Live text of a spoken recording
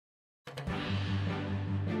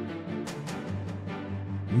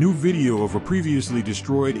New video of a previously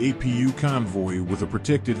destroyed APU convoy with a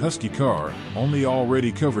protected Husky car, only already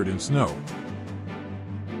covered in snow.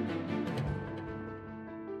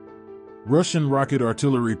 Russian rocket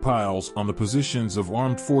artillery piles on the positions of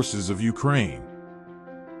armed forces of Ukraine.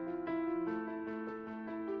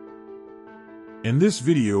 In this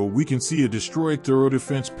video we can see a destroyed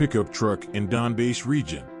therodefense pickup truck in Donbass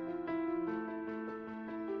region.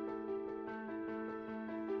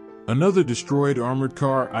 Another destroyed armored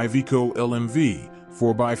car Iveco LMV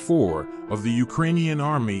 4x4 of the Ukrainian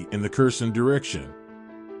army in the Kherson direction.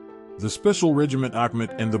 The Special Regiment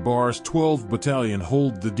Akhmet and the Bar's 12th Battalion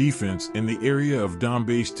hold the defense in the area of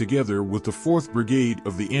Donbass together with the 4th Brigade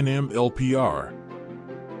of the NMLPR.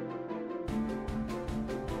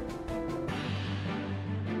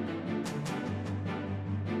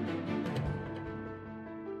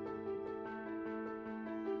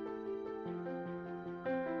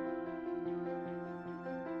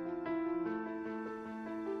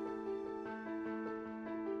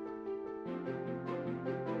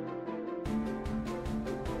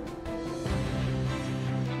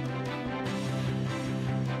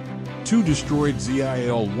 Two destroyed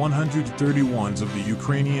ZIL-131s of the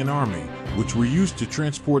Ukrainian army, which were used to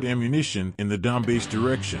transport ammunition in the Donbass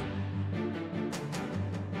direction.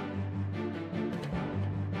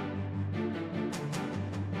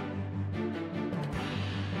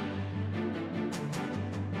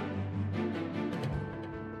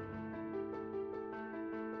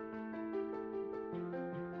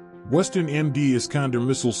 Western MD Iskander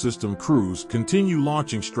missile system crews continue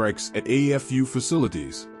launching strikes at AFU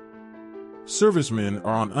facilities. Servicemen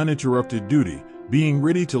are on uninterrupted duty, being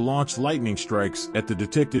ready to launch lightning strikes at the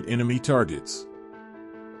detected enemy targets.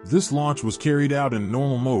 This launch was carried out in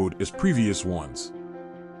normal mode as previous ones.